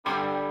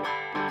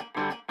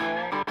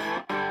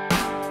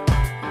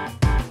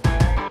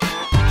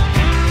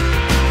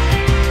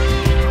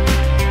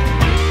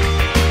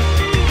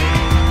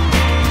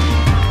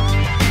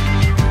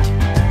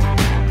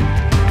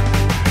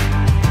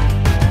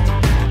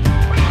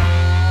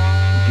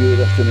Good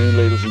afternoon,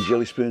 ladies and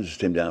jelly spoons. It's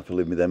Tim down for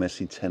Living with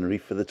MS in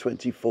Tenerife for the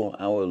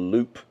 24-hour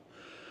loop.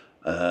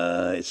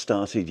 It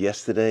started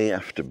yesterday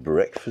after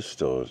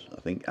breakfast, or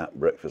I think at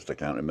breakfast, I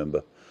can't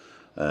remember.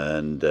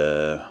 And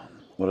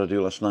what did I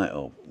do last night?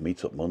 Oh,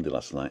 Meet Up Monday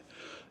last night.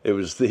 It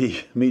was the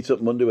Meet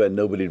Up Monday where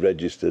nobody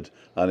registered,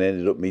 and I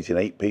ended up meeting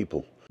 8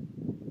 people.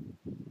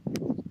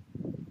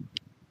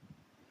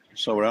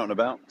 So we're out and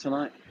about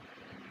tonight.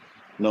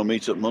 No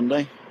Meet Up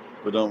Monday,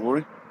 but don't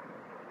worry.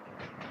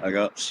 I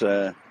got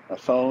a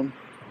phone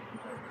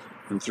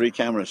and 3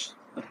 cameras.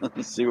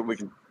 see what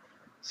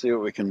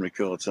we can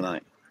record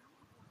tonight.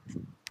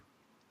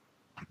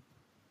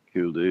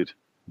 Cool dude.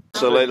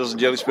 So ladies and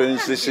jelly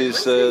spoons, this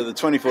is the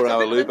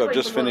 24-hour loop. I've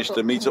just finished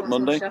the Meet Up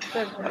Monday,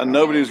 and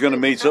nobody was going to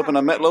meet up, and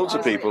I met loads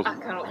of people.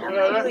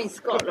 You're in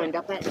Scotland,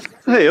 I bet.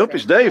 Hey up,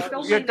 it's Dave.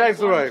 Yeah, Dave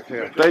the Rave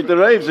here. Dave the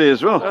Rave's here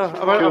as well.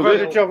 I've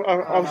had a job.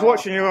 I was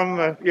watching you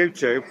on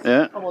YouTube,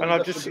 Yeah. and I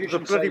just, the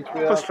bloody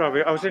bus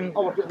driver, I was in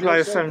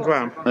Playa San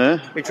Juan. Yeah.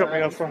 He dropped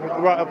me off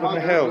right up on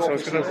the hill, so I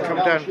was going to come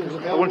down.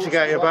 I wanted to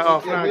get here about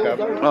half an hour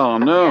ago. Oh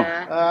no.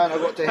 And I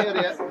got to hear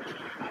it.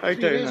 How you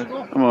doing then?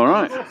 I'm all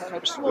right.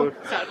 Good.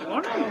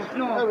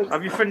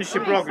 Have you finished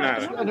your blog now?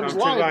 And it was too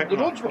live. late. The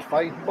roads were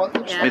fine, but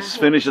It's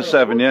finished at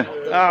 7, yeah.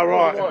 Ah,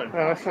 right. Oh,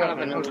 that's it.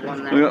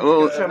 We got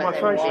little, Show my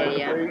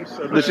face.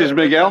 this is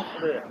Miguel.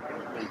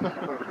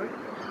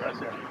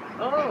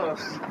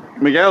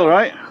 Miguel,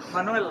 right?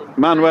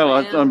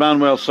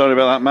 Manuel, sorry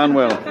about that,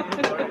 Manuel.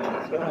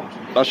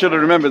 I should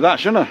have remembered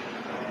that, shouldn't I?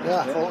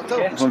 yeah, I thought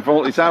it was. From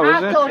Faulty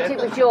Towers, I thought it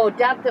was your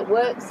dad that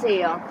works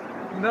here.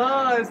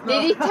 No, it's not.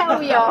 Did he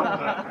tell you?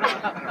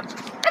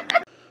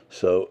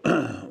 So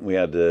we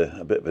had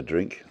a bit of a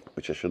drink,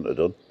 which I shouldn't have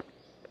done,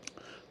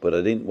 but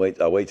I didn't wait.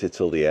 I waited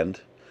till the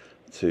end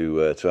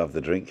to have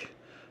the drink,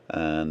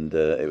 and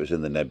it was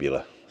in the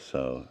Nebula,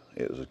 so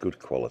it was a good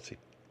quality.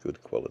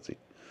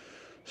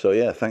 So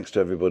yeah, thanks to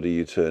everybody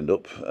who turned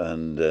up,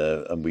 and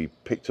we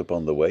picked up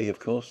on the way, of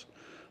course,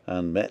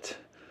 and met.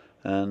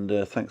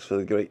 And thanks for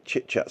the great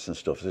chit chats and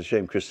stuff. It's a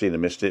shame Christina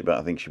missed it, but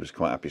I think she was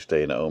quite happy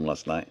staying at home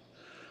last night.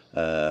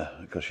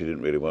 Because she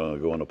didn't really want to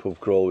go on a pub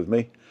crawl with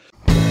me.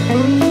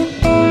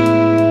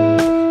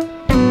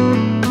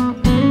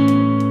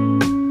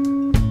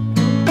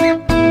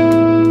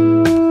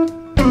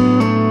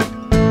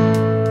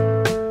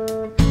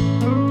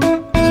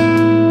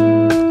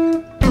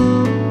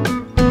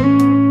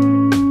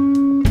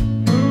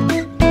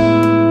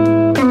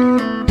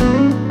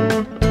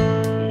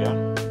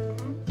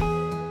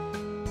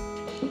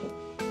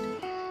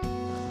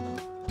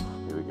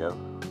 Here we go.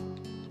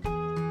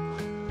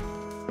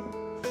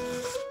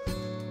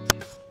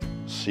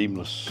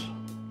 Seamless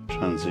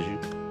transition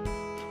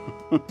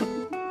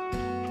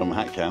from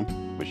hat cam,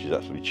 which is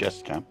actually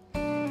chest cam,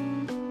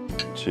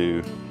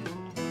 to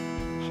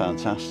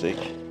fantastic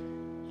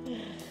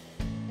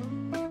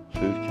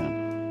food cam.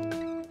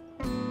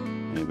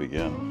 Here we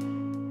go.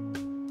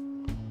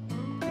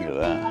 Look at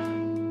that.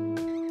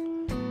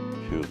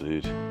 Cool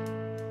dude.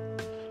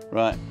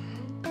 Right.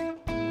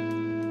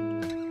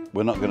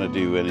 We're not going to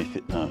do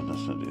anything. No,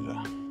 let's not do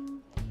that.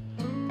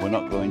 We're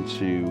not going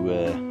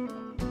to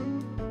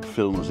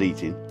film us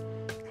eating,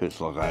 because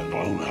it's like that,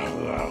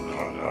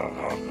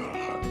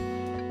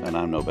 and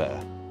I'm no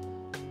better.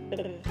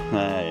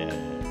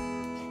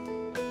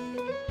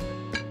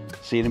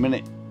 See you in a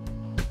minute.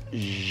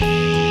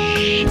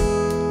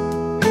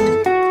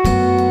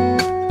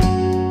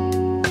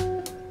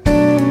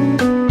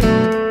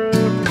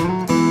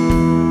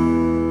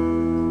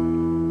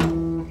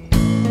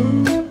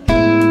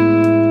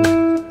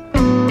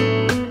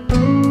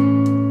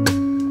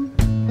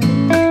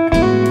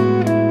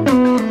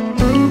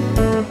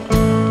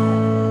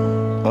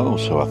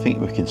 So I think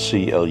we can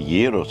see El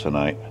Hierro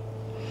tonight.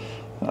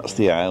 That's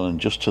the island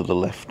just to the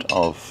left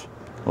of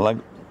La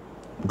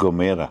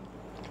Gomera.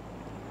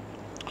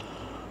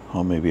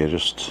 Or maybe I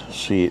just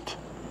see it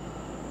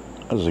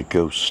as a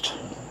ghost.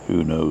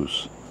 Who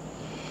knows?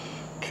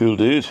 Cool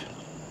dude.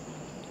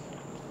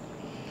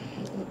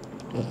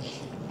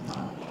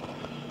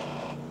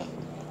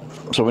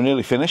 So we're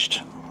nearly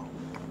finished.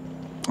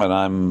 And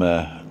I'm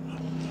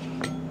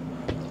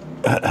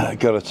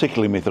got a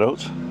tickle in my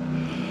throat.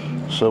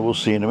 So we'll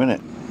see in a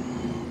minute.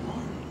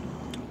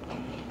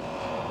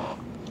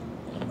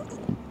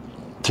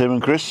 Tim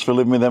and Chris for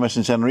Living with MS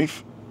in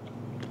Tenerife,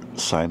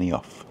 signing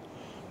off.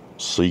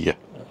 See ya.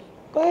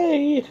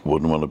 Bye.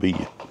 Wouldn't want to be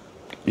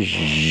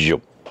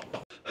you.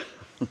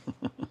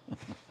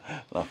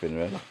 Laughing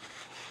right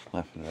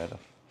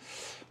off.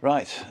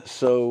 Right,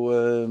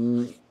 so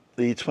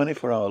the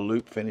 24-hour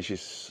loop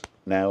finishes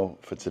now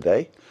for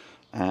today,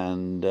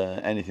 and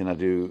anything I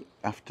do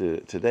after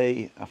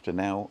today, after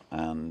now,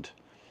 and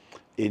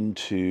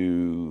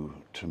into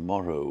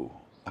tomorrow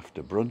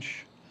after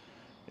brunch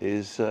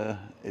is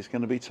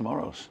going to be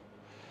tomorrow's.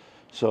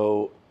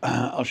 So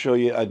I'll show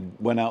you. I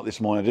went out this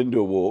morning. I didn't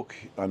do a walk.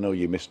 I know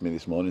you missed me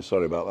this morning.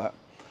 Sorry about that.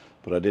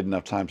 But I didn't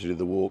have time to do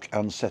the walk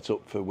and set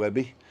up for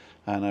Webby.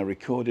 And I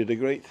recorded a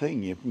great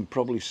thing. You can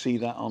probably see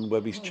that on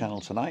Webby's channel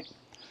tonight.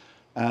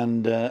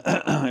 And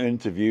an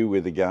interview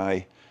with a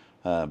guy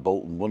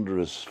Bolton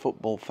Wanderers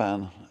football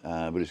fan,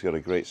 but he's got a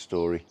great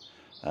story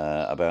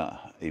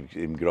about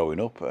him growing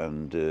up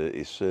and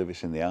his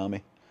service in the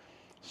army.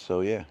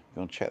 So yeah,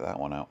 go and check that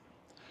one out.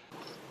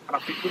 And I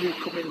think when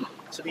he's coming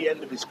to the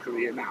end of his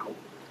career now,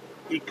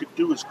 he could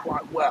do us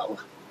quite well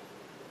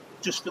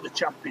just for the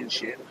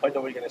championship. I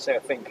know what you're going to say, I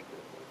think.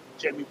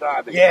 Jamie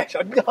Vardy. Yes,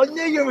 I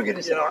knew you were going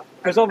to say that.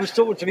 Because I was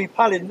talking to me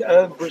pal in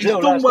Brazil. He's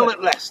done well night.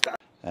 at Leicester.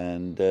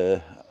 And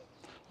a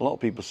lot of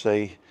people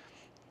say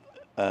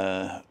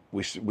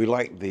we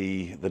like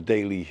the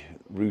daily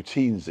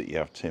routines that you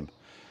have, Tim.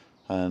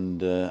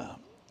 And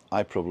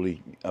I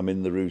probably am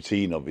in the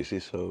routine, obviously,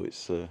 so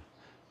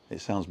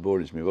it sounds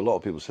boring to me. But a lot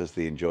of people says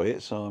they enjoy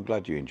it, so I'm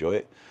glad you enjoy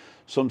it.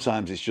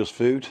 Sometimes it's just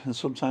food, and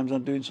sometimes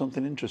I'm doing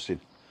something interesting.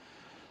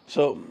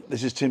 So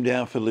this is Tim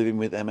Down for Living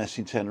with MS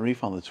in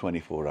Tenerife on the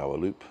 24-hour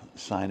loop,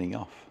 signing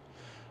off.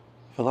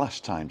 For the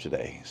last time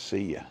today,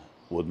 see ya.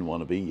 Wouldn't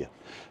want to be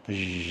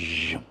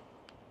ya.